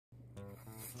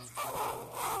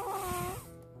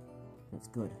That's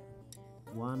good.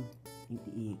 One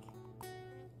empty egg.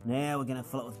 Now we're going to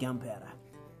fill it with gunpowder.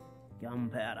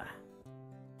 Gunpowder.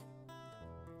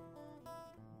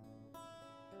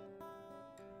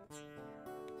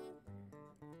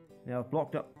 Now I've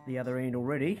blocked up the other end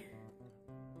already.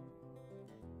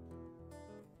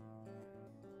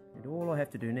 And all I have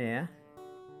to do now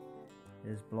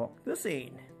is block this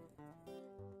end.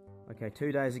 Okay,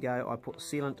 2 days ago I put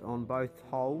sealant on both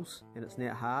holes and it's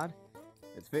now hard.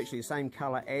 It's virtually the same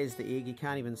colour as the egg. You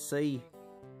can't even see,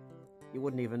 you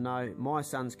wouldn't even know. My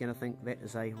son's going to think that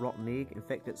is a rotten egg. In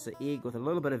fact, it's an egg with a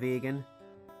little bit of egg in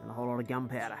and a whole lot of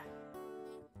gunpowder.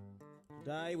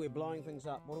 Today we're blowing things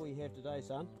up. What do we have today,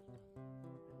 son?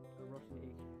 A rotten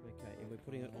egg. Okay, and we're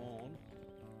putting it on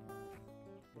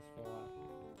this fire.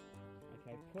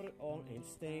 Okay, put it on and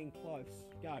stand close.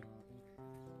 Go.